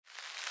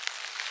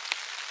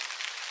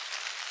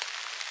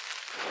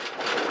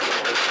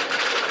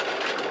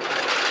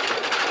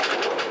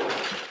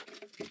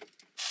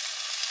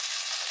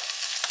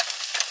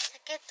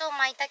鮭と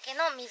舞茸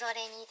のみぞれ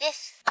煮で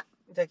す。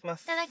いただきま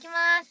す。いただき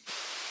ます。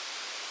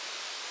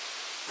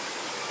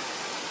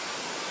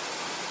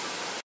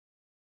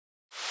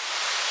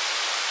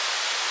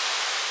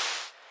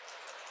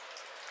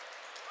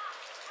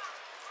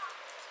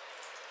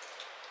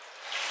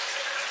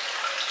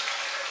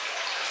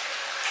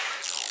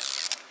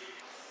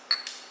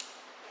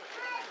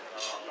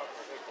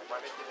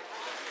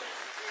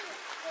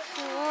す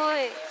ご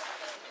い。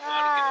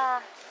あ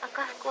あ、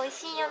赤福美味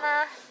しいよ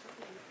な。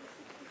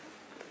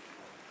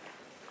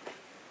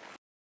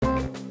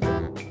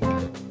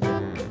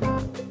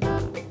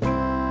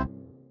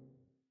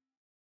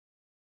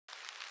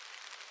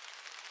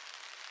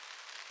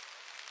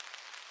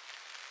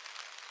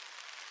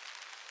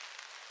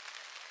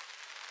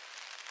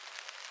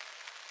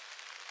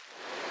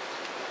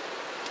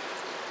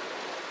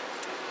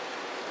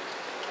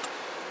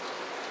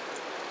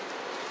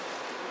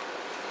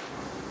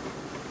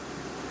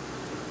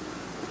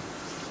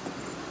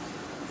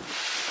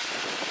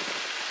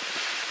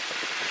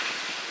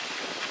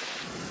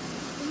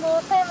もう和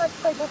歌山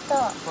近いとった。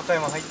和歌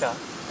山入った。和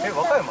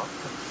歌山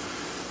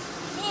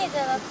三重じ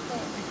ゃなくて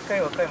一回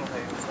和歌山入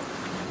る。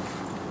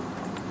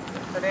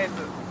とりあえず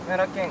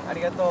奈良県あり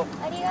がとう。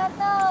ありがと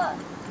う。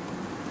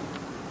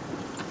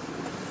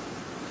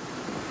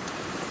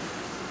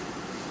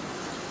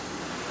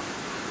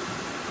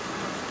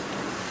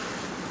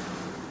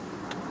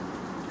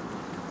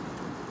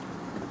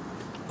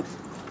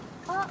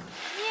あ、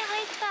三重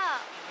入っ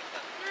た。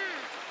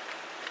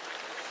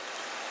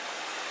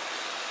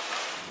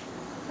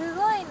す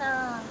ごい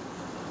な。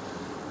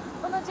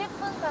この10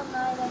分間の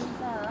間に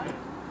さ、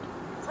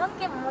3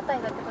軒もまた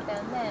いだってことや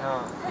んね。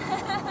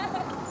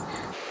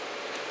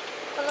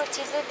この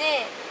地図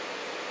で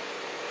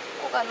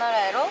ここが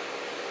奈良やろ。で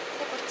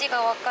こっち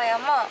が和歌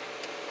山、こ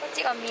っ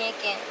ちが三重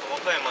県。和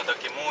歌山だ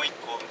けもう一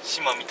個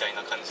島みたい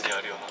な感じで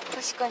あるよな。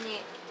確かに。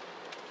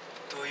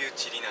どういう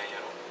地理なんや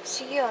ろ。不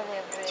思議やね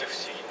これ。めっちゃ不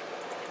思議。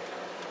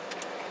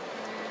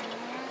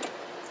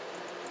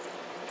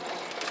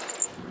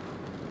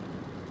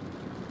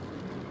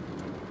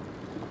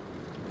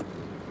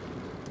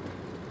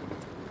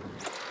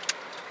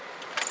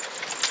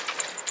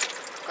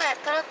これ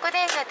トロッコ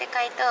電車って書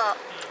いと。あ、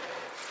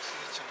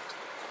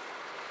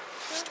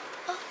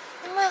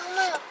ほんまやほん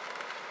まや。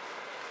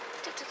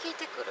ちょっと聞い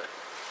てくる。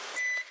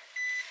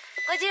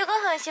55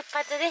分出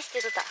発です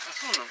って言っとった。あ、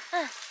そうなの。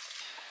うん。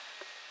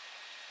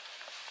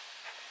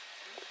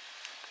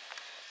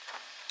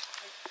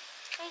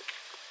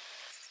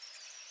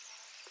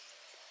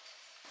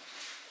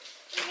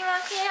行きま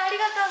す。あり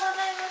がとうご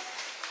ざいます。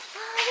あ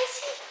ー、嬉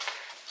しい。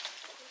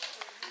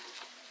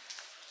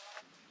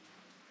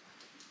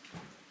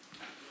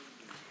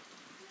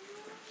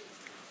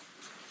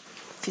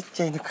ちっ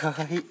ちゃいのかわ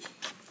いい。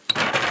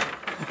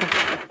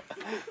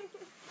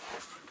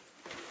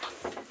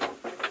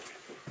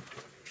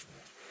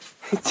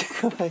めっちゃ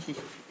かわいい。あ、すいませ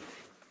ん。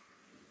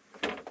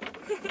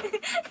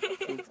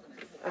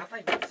あ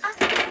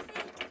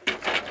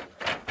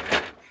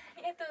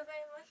りがとうござ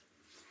いま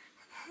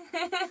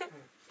す。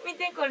見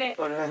てこれ。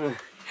俺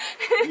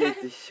家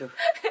と一緒。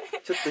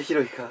ちょっと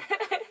広いか。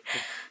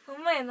ほ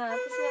んまやな、私は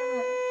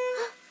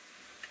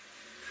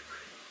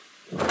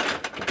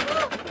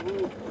お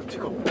お、こっち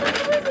か。す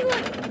ごいすごい。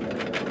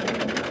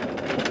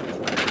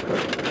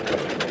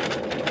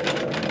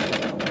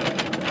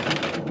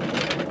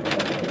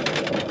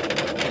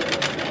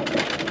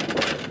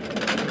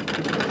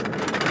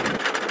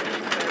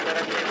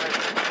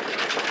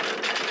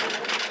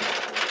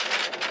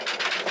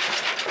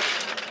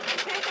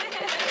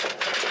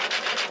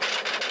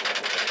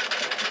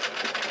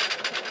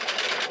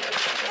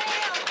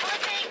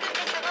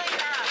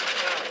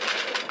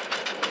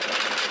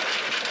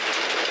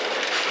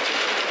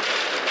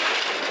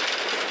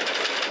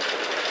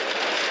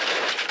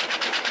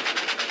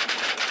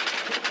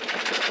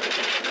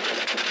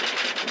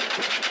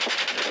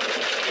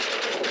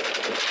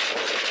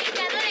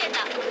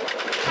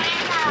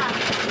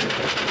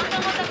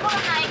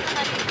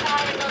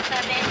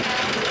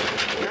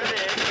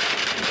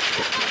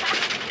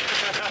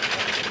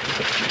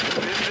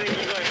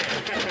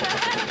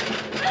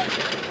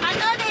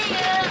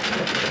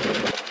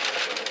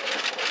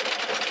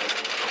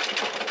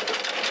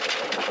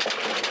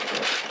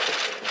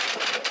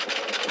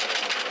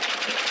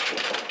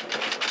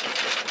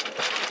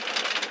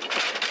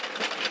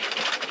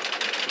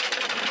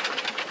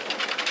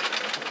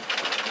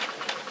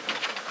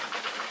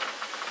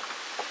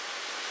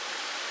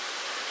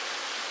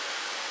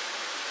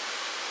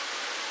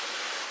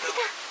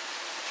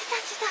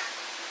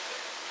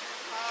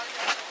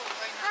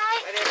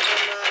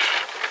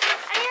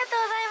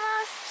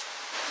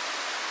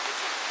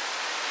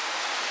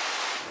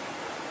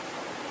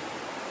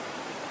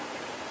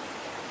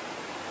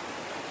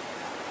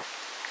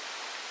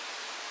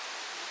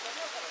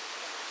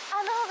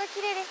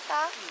綺麗ですか？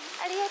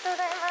ありがとうご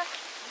ざいます。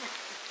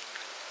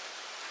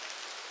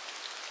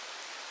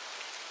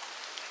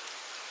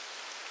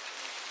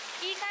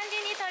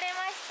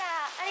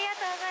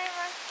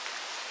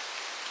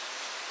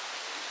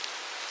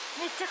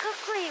めっちゃかっ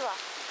こいいわ。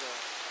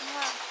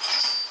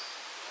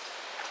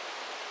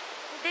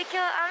で、今日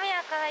雨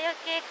やから余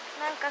計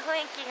なんか雰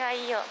囲気が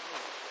いいよ。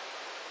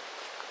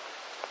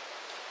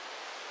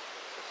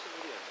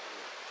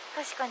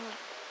確かに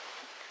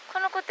こ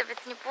の子って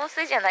別に防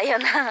水じゃないよ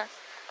な。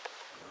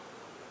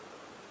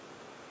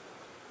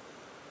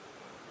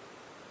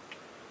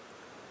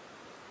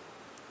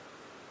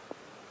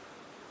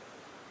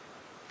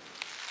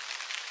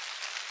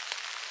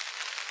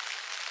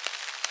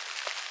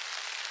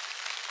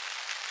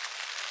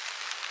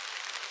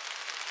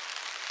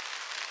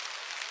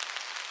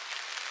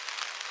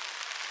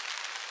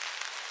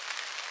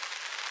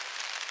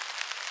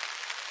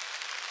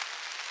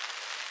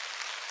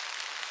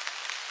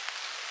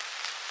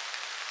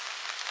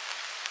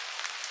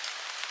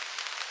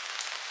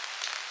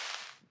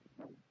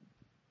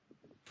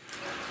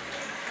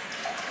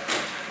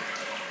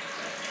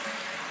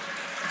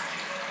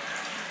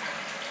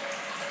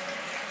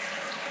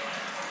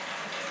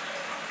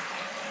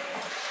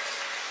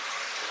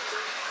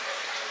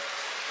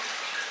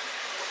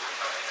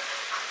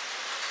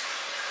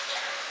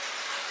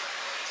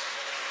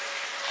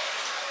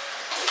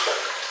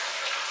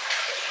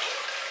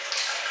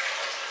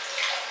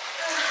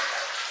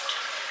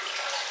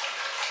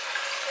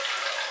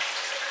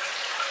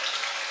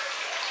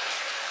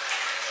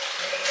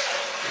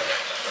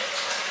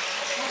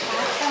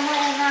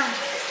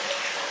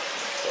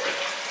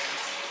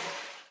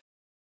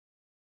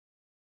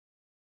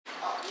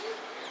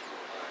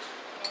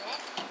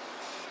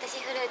私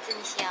フルーツ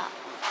にしよう。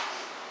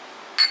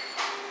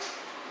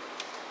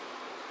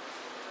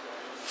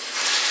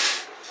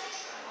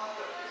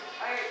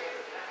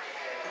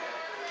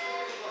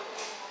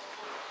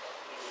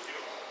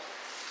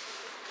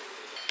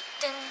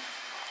でん。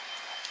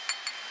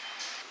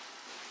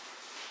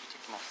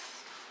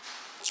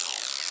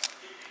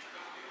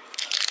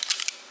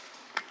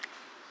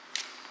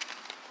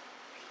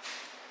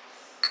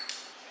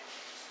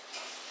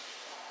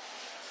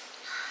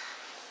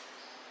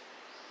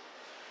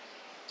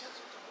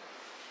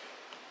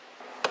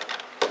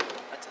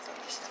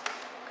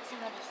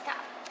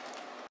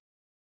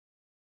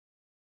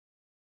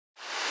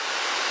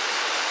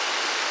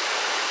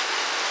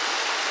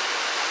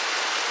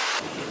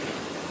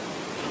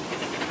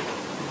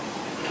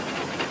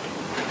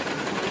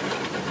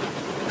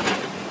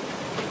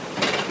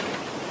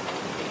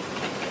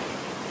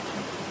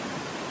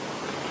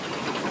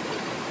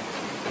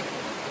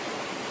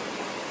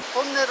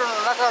トンネルの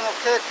中の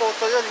傾向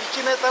とより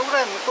1メーターぐ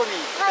らい向こうに行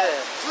って、はい、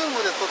ズー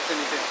ムで撮って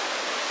みて。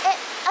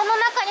あの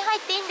中に入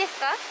っていいんです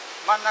か？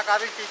真ん中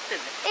歩いて行って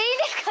ね。いい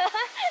ですか？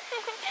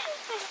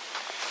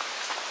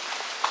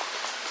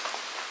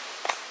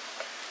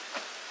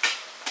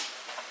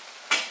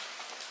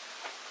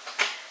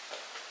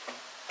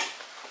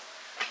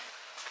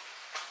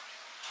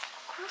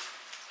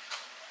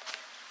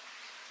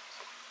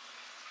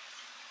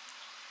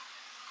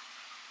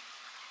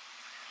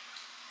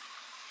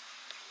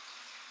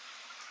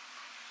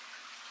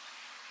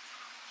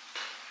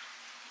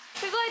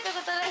すごいとこ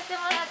撮らせて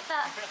もらっ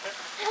た。あ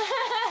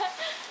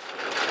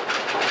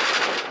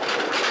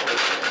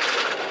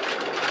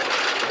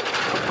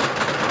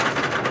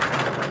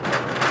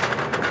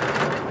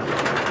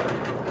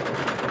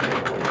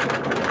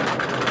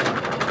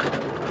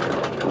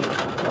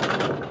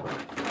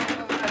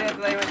りがとう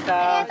ございました。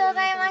ありがとうご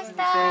ざいまし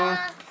た。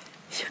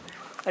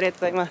ありがとう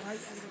ございます。あり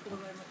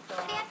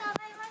がとうご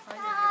ざい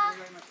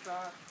ました。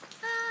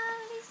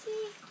嬉し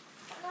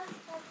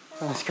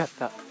い。楽しかっ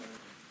た。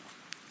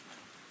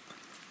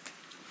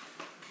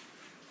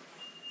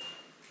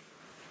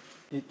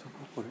どこ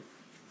これ？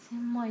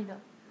千枚田。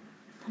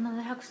花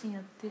田百選や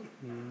って。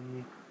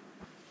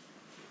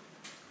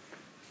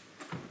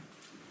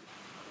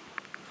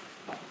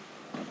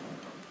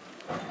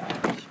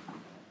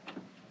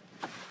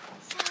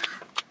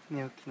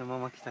寝起きのま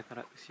ま来たか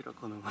ら後ろ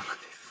このままで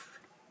す。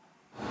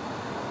こ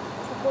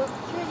こ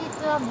休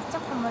日はめっちゃ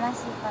混むらし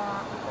いか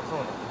ら。あ、そう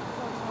なの？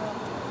そう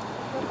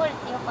そう。来れ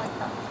てよかっ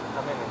た。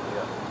雨の日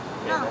が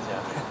嫌だじゃ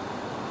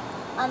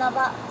ん。穴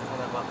場。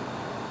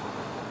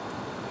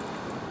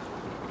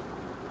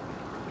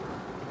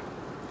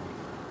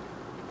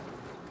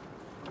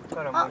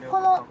あ、こ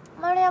の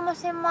丸山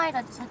千枚田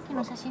ってさっき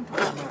の写真と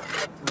か。何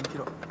キ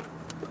ロ？ど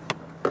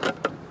う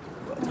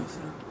す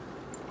る？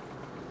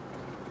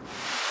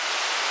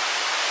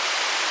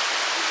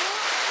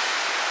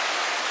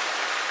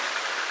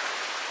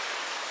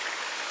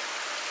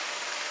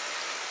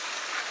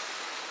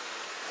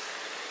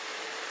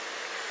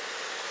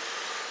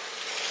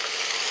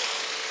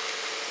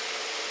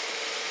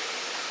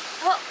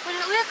あ、これ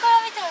上か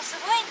ら見たらす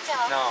ごいんち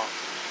ゃう？なあ。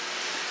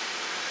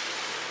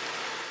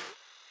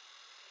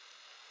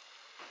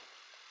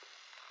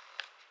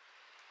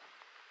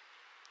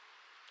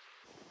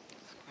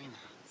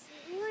す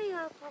ごい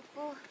わ、こ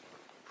こ。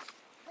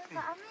なん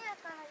か雨や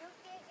から余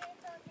計幻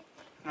想的。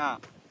なあ。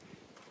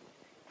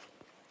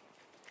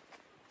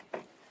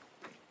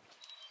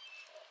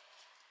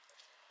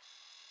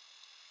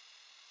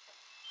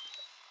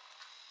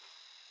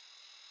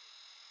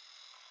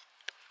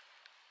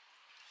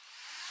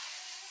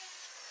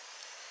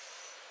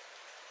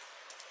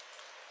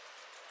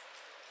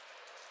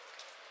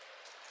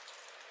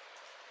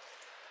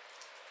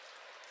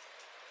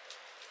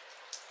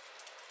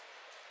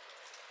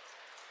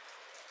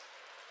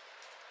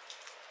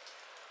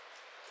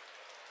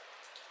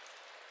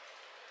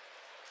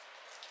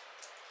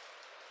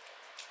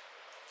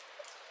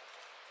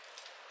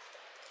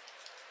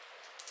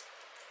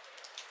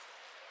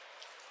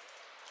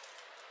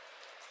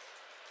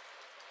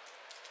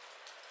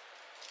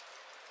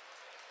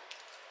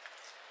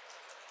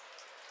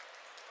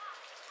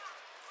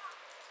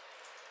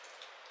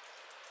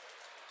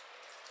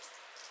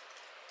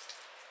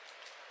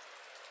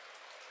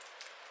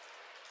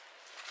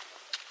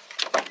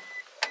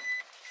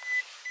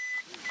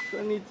こ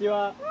んにち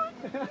は。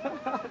ち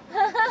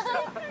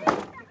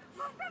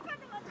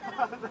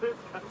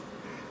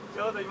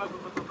ょうど今こ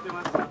こ撮って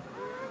ました。嘘、お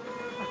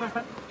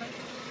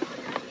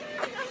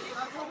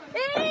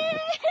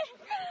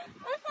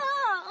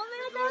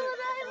めでとうござ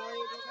いま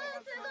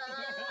す。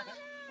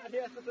あり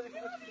がとうござい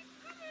ます。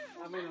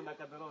雨の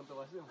中ドローン飛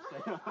ばしてました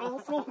よ。あ、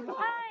そうなん。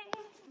はい。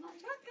ま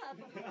さかと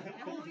思って、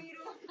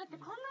だってこ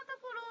んなと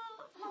こ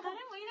ろ誰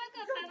もいな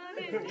かったの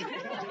で。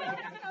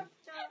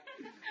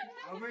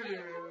雨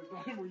で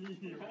誰もい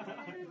いよ。す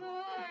ごい。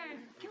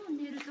今日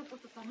寝るとこ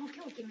とかも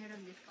今日決める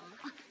んですか？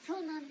あ、そ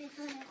うなんで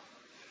す。最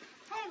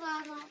後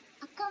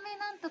赤目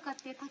なんとかっ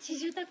ていう滝。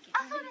四十滝。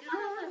あ、そうです。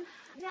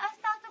で、明日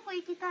あそこ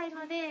行きたい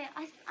ので、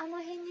あ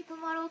の辺に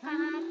泊まろうか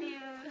なってい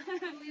う。紅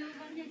葉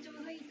がねちょう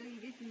どいいとい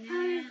いですね。そ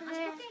うです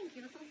ね。明日天気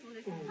良さそう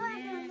ですよね。そう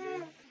で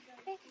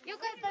すね。よ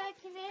かったら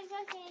記念写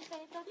真一緒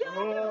に撮って。写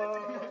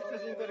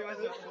真撮りまし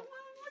ょう。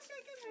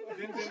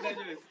全然大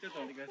丈夫です。ちょっ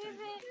と待ってください。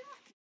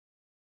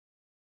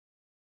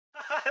す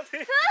いませ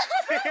ん。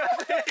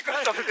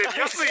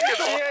安いけ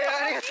ど。いやい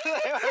や、ありがとうござ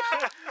います。す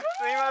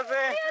いません。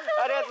あ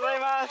りがとうござい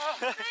ます。すいま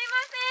せん。あ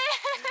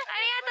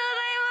りがとうご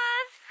ざいま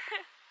す。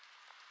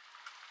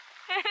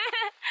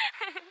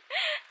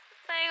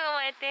最後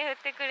まで手振っ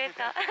てくれ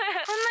た。こんな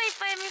いっ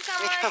ぱいみか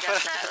んもらえちゃった。嬉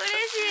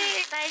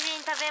しい。大事に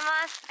食べ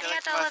ます。あり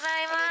がとうご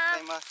ざい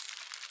ます。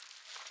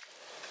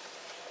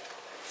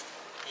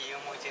いい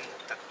思い出になっ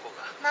たここ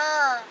が。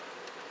なあ。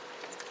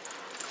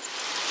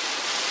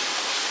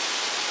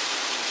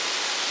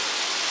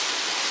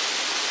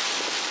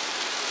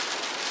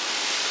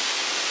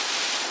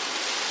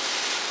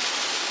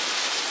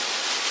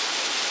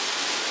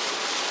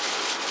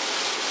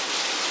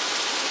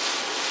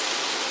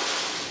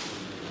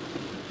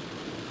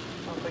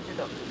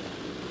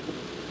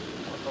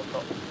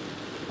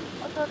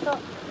弟。秋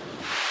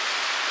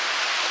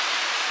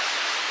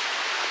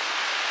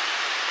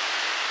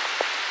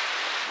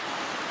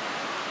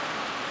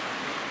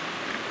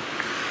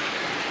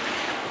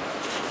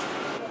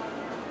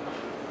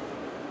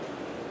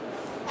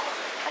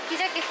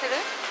鮭する？うん。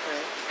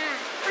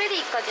これでい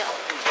いかじゃあ。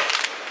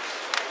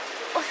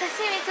お刺身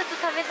ちょっと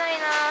食べたい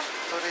な。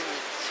それめ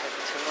ちゃく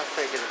ちゃうま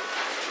そうやけど、い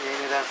い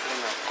値段する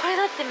な。これ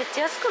だってめっ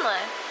ちゃ安く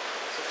ない？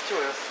そっち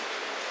は安い。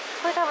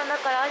これ多分だ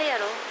からあれや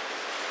ろ。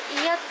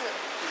いいやつ。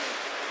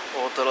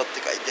大トロって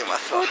書いてま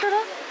すわ。大トロ？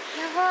や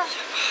ば。い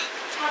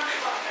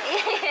や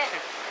いや。こ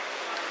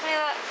れ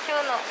は今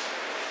日の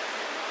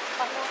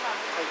晩ご飯。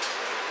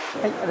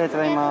はい、ありがとうご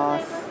ざいま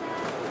す。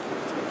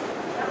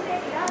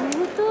大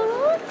ト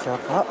ロ？や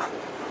ば。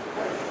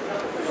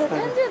誕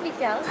生日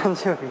ちゃう？誕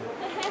生日。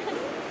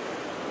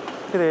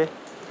くれ。はい。こ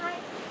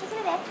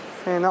れで。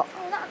せーの。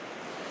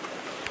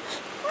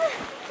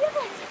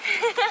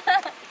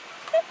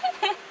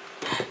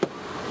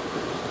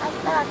明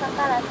日は朝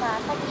からさ、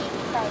滝行き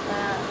たいか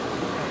ら、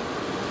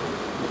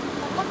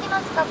滝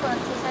の近くの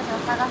駐車場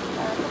探すか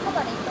ら、そこ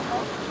まで行っとこ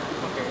う。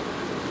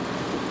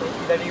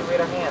左上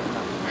らへんやった。うん、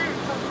そ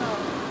うそう。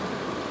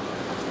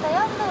明日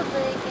やんどうと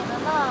いいけど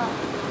な。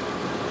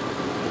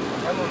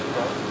やむんち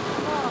ゃう？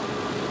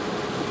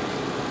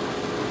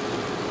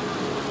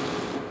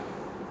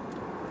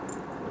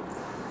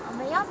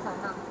雨やんだ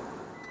な。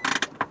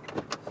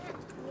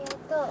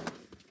今日は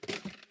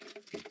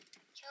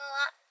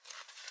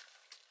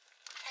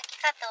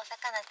先買ったお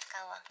魚使う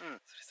わ。う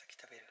ん、それ先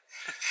食べる。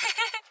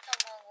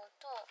卵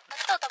と納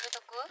豆食べと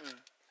く？うん。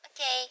オッ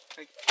ケー。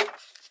は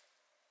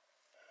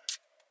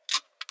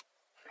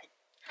い。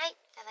はい、い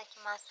ただき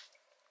ます。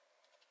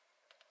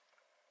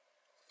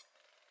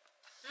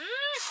うん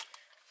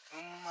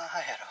まい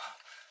やろ。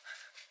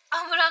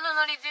油の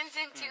のり全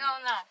然違う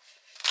な。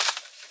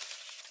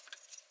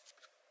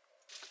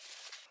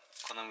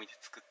好みで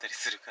作ったり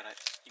するから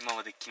今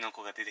までキノ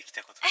コが出てき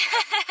たことそ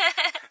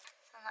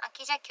の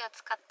秋鮭を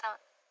使った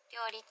料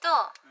理と、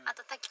あ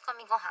と炊き込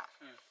みご飯。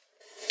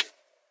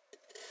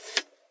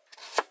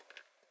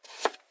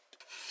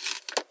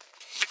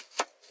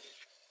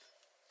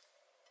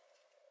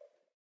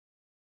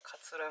カ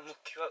ツラむ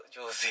きは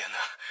上手やな。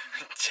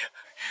めっちゃ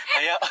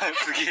早っ。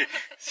すげえ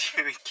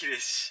締め切れ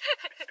し。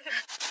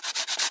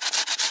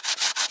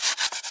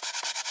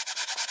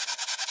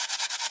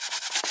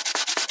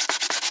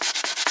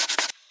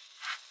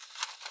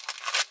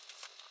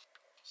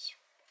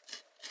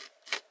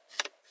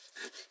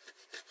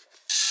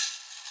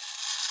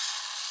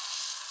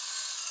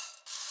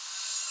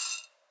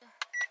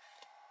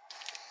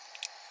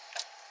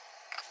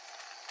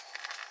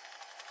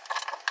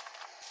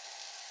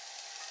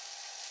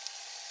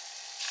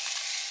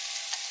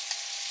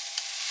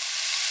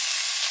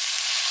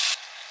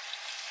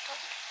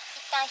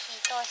一旦火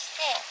通し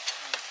て、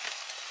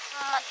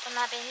そのまま土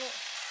鍋に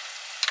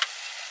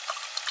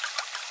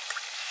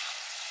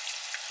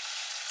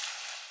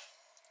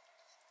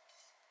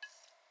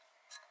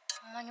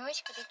ほんまに美味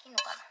しくできんの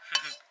かな。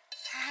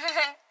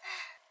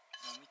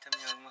見た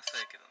目はうまそう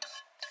やけどな。そ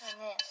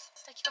うね、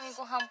炊き込み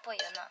ご飯っぽい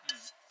よな。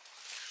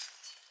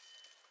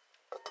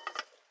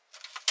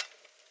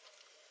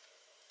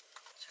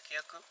鮭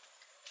焼く？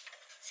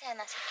そや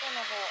な、鮭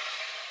の方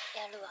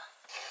やるわ。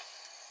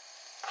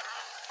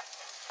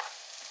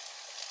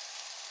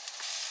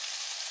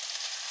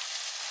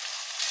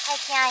最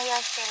近愛用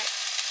してる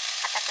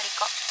片栗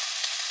粉。ご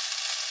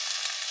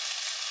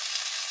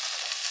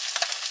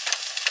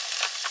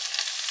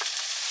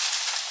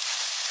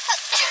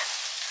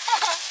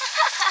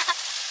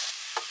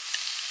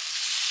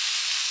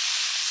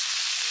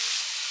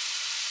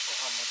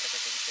飯も炊け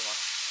てきてま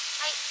す。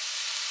はい。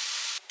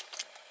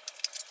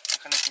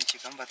魚編集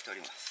頑張ってお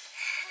ります。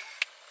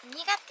苦手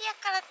や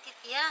からって言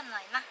ってやら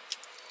ないな。よ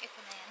く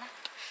ないやな。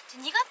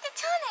苦手ち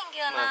ゃうねんけ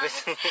どな。別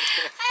に隼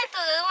人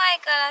がうまい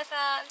から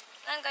さ、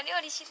なんか料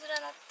理しづら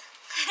なった。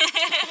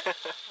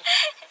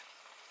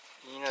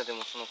いいな、で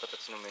もその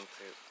形のめん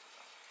つゆ。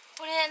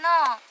これ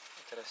な。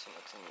新しい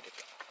の手に入れ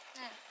た。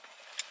ね。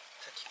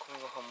炊き込み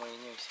ご飯もいい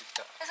匂いしてき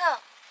た。そ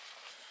う。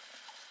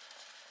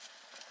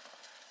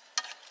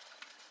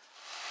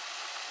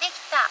でき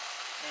た。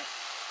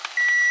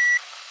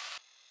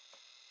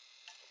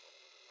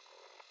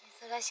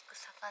珍しく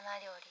魚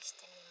料理し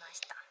てみまし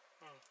た。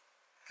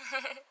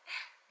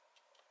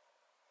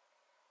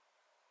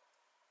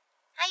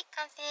はい、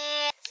完成。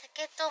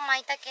鮭と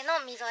舞茸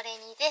のみぞれ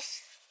煮で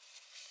す。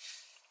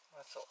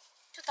あ、そう。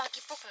ちょっと秋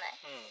っぽくない？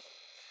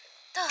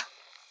どう？あ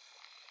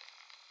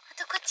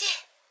とこっち。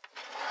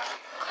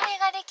これ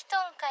ができと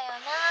んかよ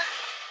な。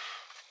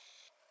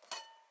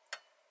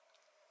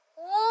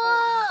おお。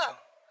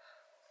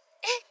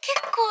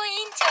結構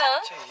いいんちゃう？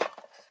めっちゃいいやん。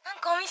な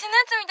んかお店の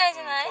やつみたいじ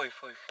ゃない？ぽい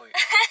ぽいぽい。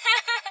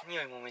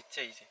匂いもめっ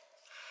ちゃいいぜ。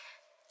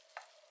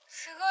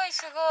すごい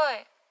すご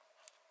い。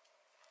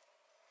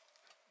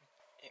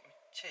めっ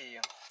ちゃいい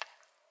やん。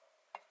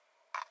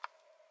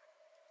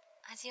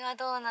味は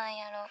どうなん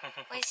やろ。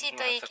美味しい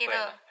といいけど、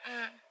まあ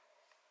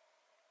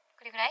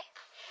これぐらい？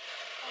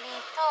これ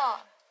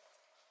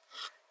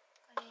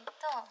と納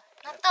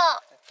豆。は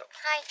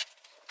い。は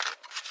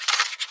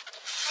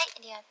い、あ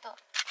りがとう。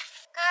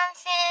完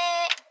成。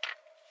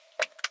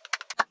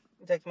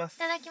いただきます。い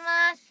ただき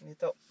ます。ありが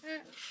とう。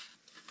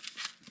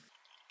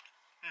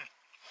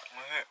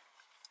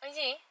おいし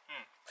い？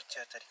口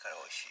当たりから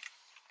美味しい。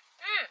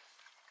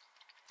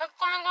炊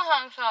き込みご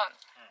飯さ、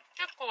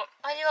結構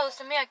味は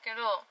薄めやけ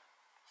ど、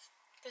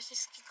私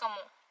好きかも。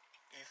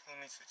いい風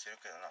味ついてる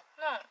けどな。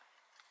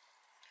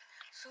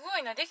すご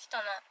いな、できた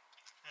な。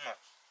こ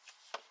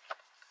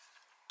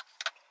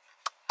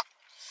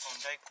の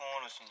大根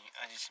おろしに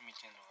味染み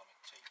てんのがめ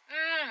っちゃいい。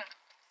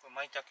こ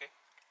れ舞茸？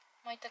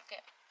舞茸。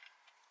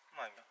う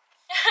まいな。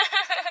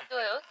ど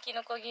うよ、キ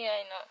ノコ嫌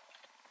いの。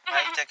舞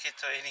茸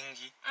とエリン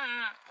ギ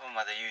を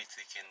まだ唯一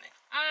いけんねん。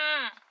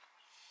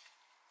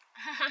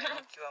えの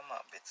きはま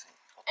あ別に。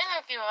え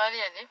のきはあれ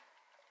やで、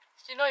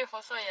白い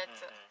細いや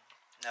つ。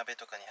鍋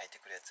とかに入っ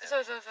てくるやつや。そ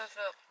うそうそうそ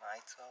う。まあ、あ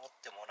いつはおっ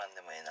てもおらんで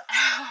もええな。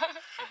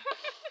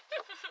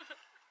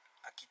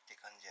秋って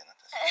感じやな、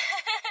確か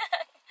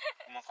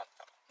に。うまかっ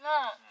た。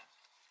なあ。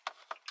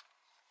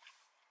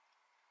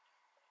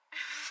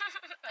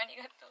あり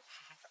がとう。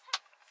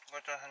ご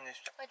ちそうさまで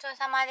した。ごちそう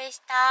さまでし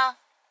た。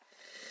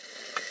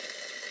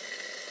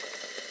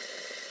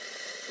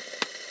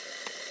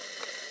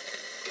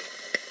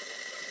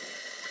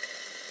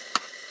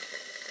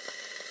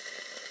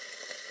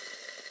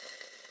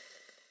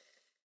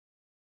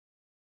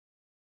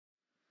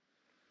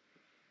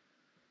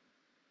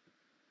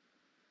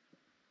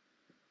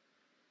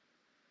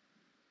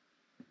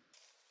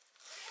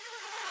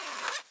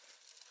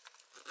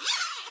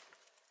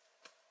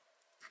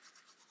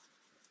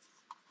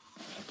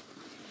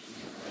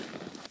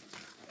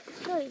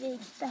トイレ行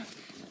きたい。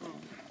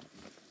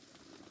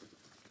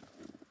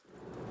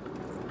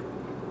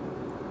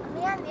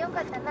雨やんでよ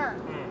かったな。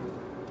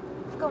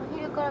しかも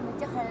昼からめっ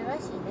ちゃ晴れるら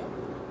しいね。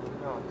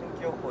天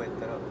気予報やっ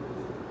たら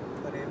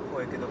晴れ予報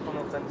やけど、こ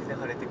の感じで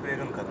晴れてくれ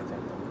るんかな、ちゃんと。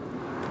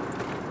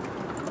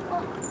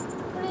あ、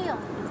これやん。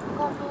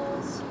赤目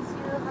四十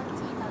八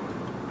滝。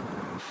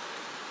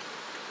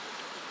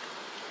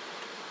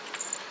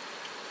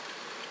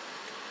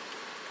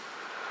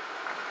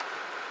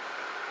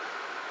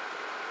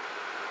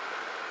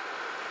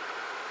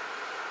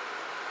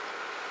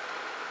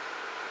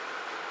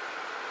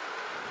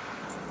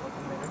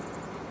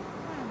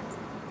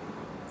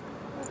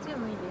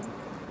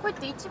これっ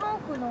て一番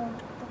奥の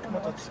ところ。も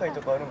っと近い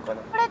とこあるんか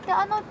な。これって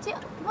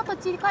もっと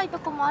近いと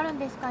こもあるん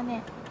ですか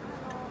ね。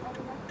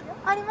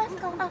あります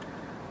か。あ、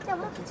じゃあ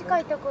もっと近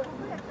いところ。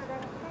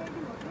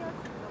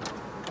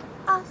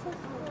あ、そうそう。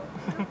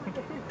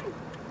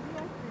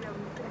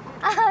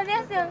あ、で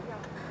すよ。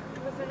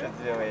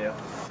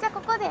じゃあ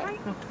ここで。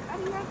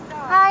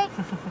はい。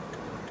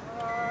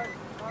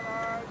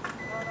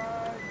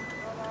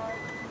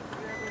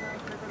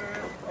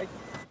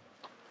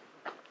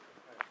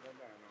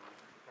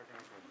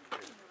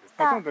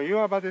ほとんど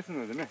岩場です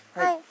のでね、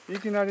い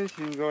きなり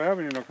心臓破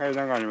りの階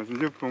段があります。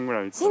10分ぐ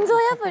らい。心臓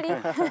破り？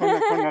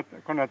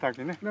こんな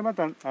滝ね。でま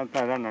た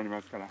平らになり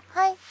ますから。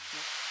はい。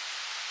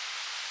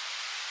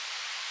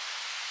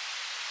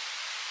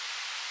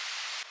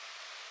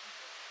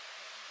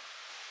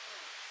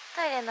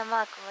トイレの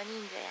マークも忍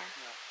者や。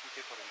見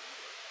てこれ。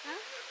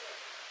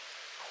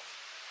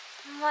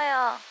ほんま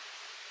や。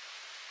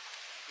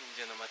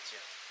忍者の街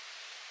や。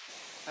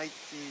はい、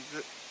チー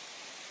ズ。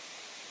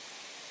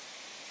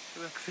小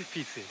学生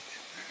ピースや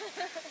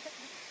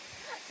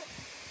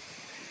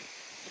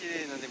綺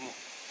麗なでも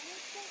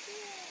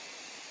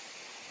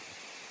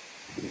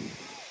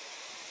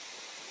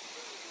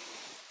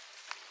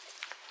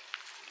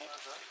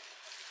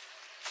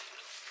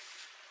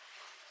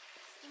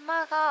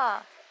今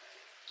が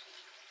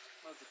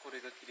まずこれ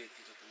が綺麗っ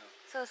て言っとったな。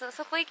そうそう、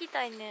そこ行き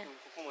たいね。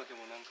ここまで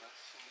もなんか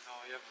心臓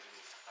破りの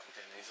坂み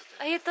たいな映像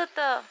あ、言っとっ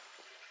た。こ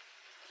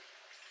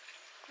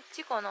っ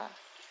ちかな。こっ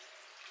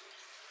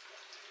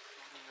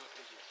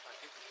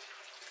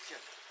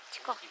ち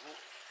か。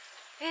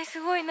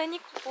すごい、何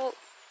ここ。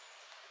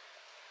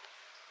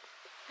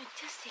めっ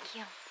ちゃ素敵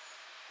やん。す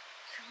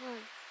ごい。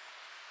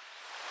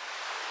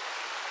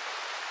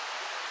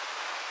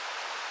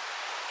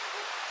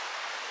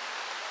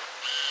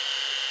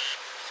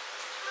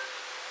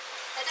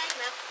ただい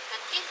ま発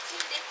見中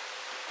です。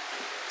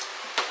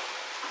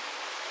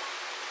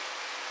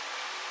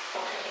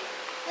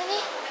何？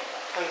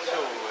山椒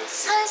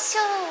山椒。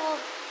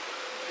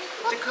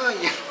でかい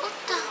やん。おっ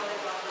た。こ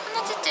ん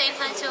なちっちゃい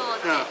山椒っ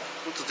て。なあ、も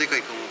っとでか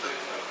いかもだ。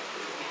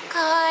か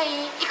わ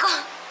いい。行こう。こ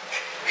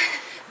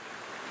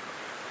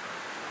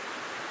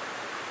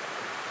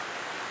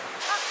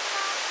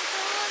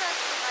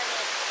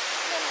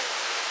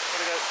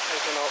れが最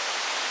初の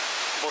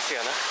ボス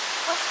やな。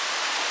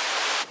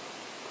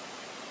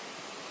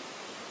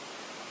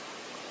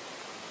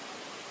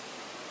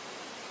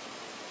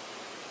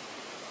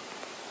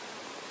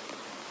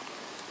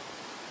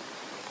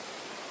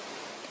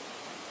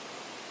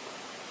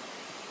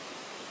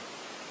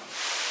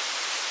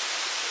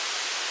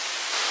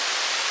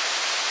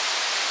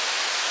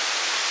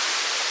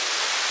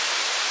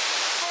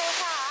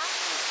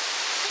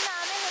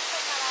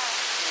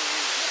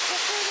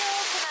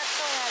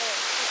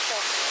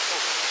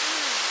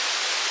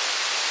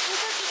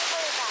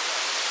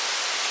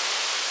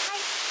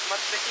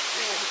待ってきて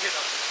んけど。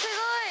すご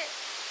い。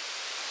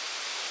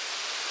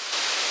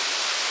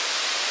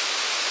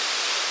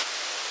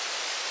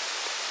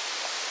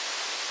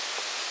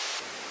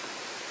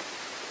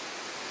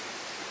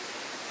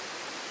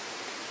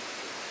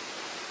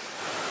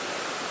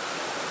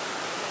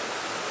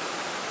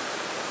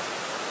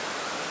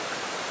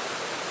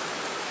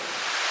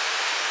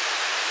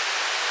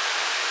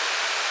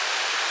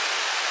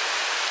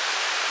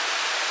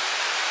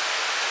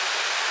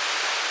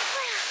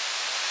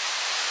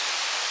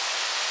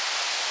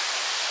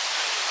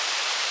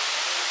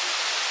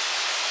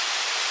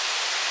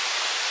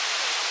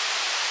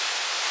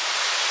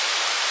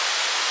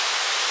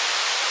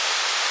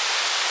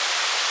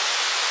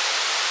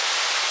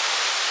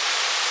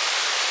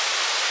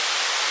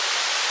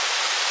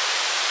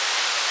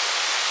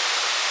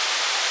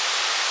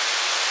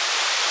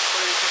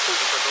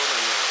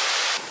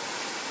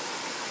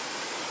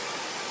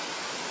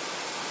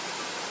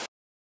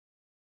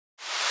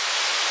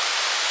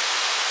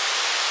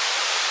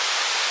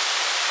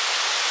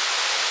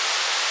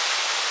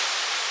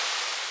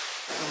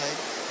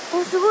お、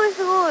すごい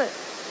すごい。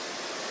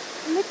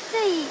めっち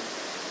ゃいい。めっち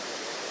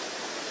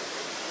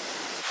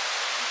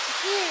ゃ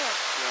綺麗や。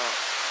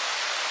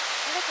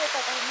晴れて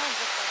たから満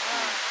足か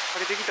な。晴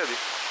れてきたで。ほん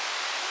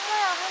ま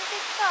や、晴れて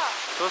きた。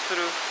どうす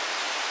る？伊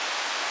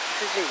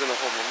勢神宮の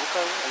方も向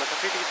かう？お腹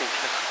空いてきてん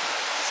けど。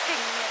確か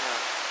にね。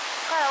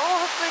だから往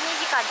復2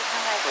時間って考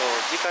えたら。そ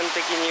う、時間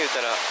的に言う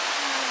たら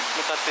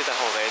向かってた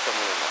方がいいと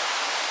思うよな。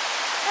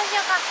どうし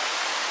ようか。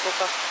そ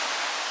うか。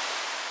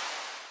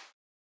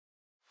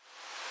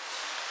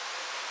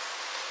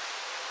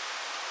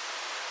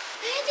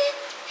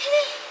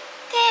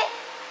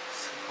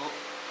すごっ。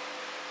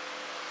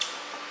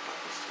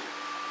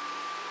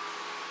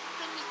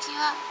こんにち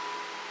は。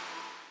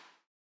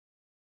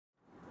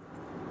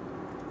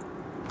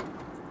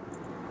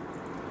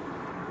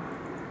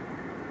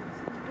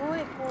すごい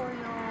紅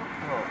葉。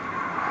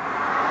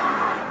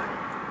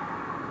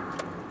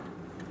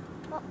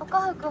あ、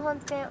赤福本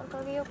店お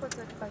かげ横丁って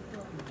書いてあ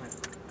る。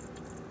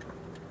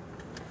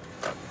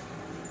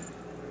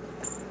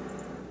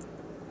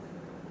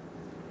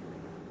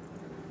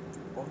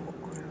お、こ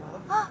れ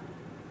は。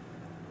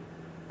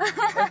あ、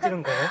開いてる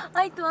んかな。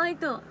あいとあい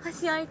と、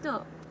橋あい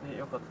と。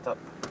よかった。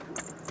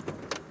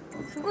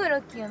すごいラ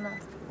ッキーやな。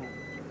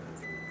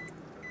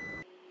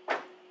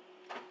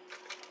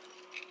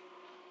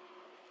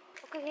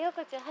おかげ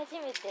横丁初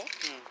めて？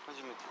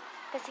初めて。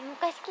私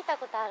昔来た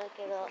ことある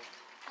けど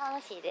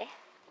楽しいで。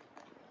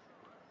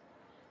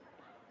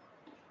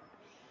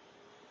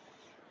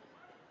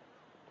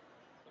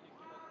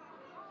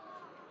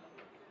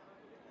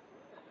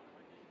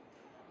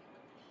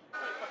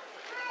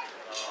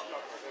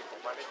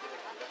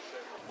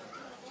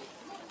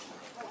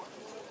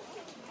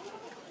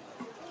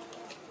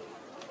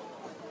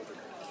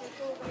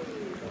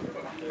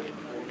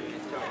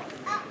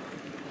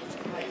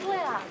これ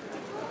は。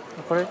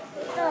これ？うん。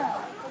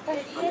私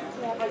やつ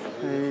やばい。こ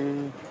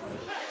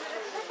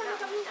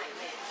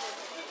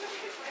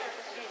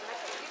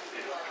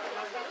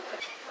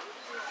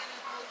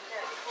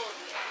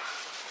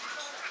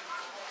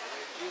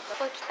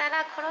こ来た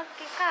らコロッ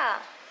ケ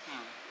か、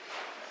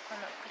こ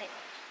れ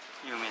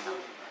有名な。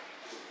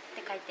っ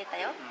て書いてた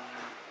よ。行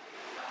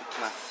き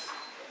ます。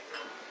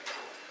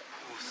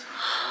お、すご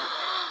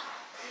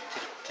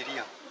い。てりってり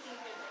やん。こ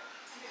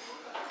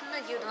んな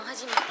牛丼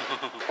初めて。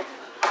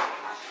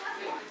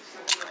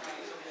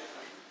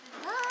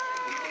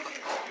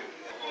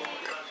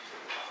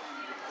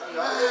わあ。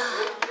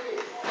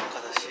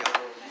赤だしや。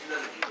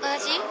赤だ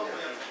し？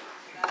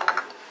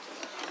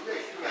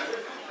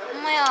ほ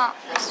んまや、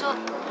美味しそう。こ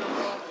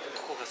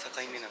こが境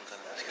目なんか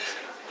な、もしかし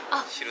た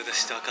ら。あ、白だ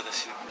しと赤だ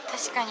しの。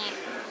確かに。い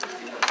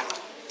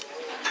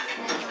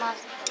ただきま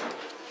す。いた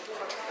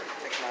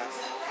だきます。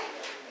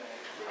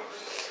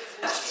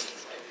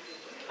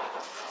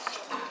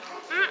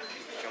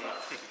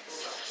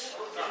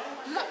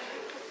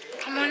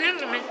玉ね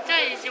ぎめっちゃ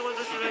いい仕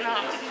事する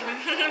な。めっ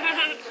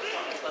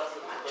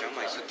ちゃう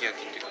まい、すき焼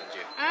きって感じ。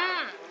こ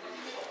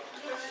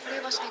れ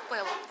は最高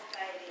やわ。ご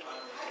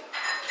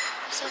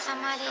ちそうさ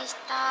までし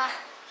た。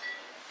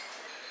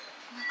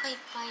お腹いっ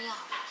ぱいや。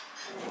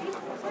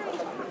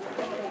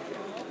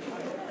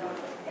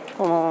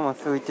このまままっ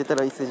すぐ行ってた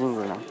ら伊勢神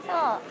宮な。そう。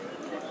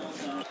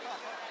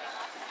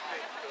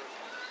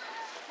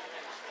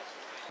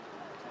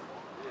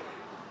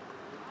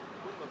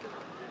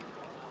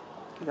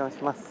お邪魔し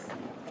ます。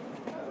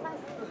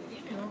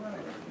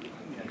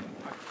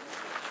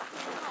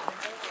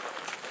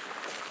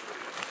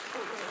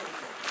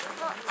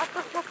あと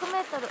100メ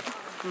ートル。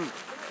うん。めっ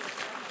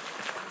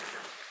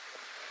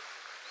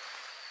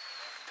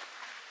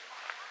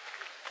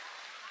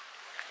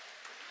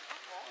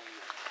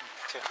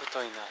ちゃ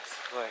太いな、す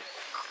ごい。こ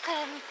こか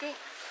ら見て。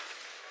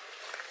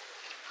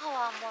パワー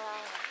もらうな。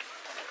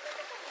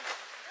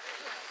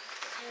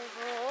す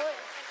ご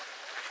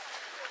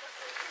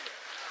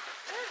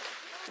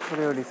い。こ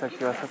れより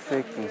先は撮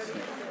影禁止。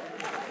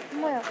ほ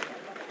んまや。こ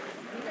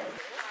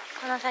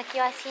の先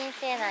は神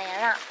聖なん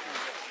やな。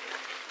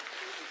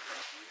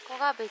ここ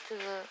が別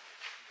宮。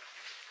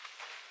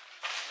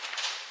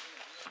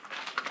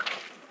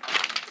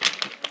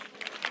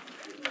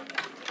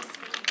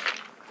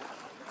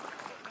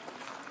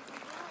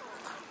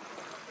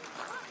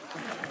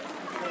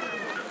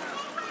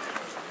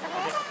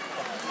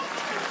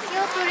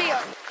鶏や。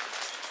す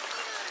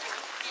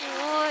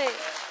ごい。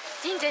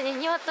神社に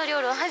鶏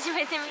おる初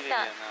めて見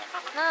た。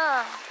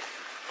なあ。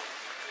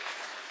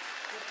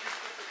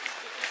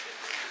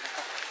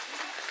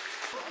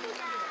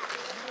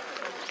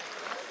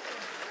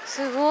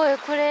すごい、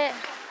これ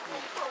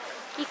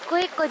一個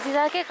一個地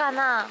酒か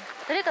な。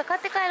どれか買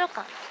って帰ろう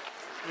か。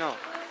なあ。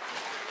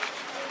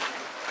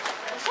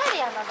おしゃれ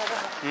やな、どれ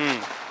も。う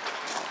ん。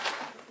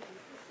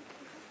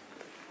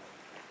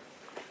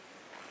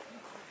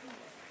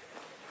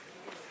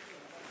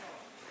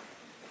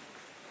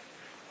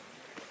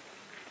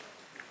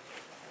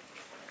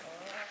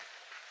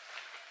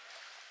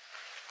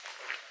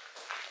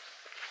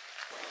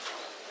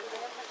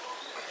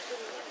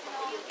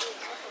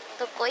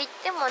どこ行っ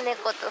ても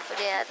猫と触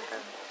れ合った。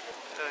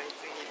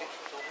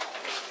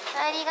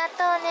ありがとう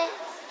ね。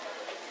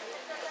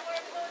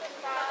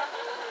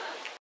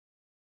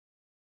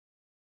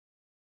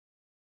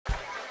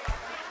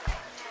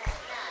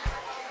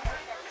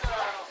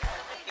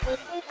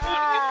あー、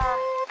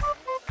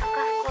赤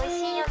福美味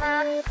しいよ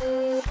な。と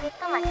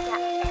抹茶。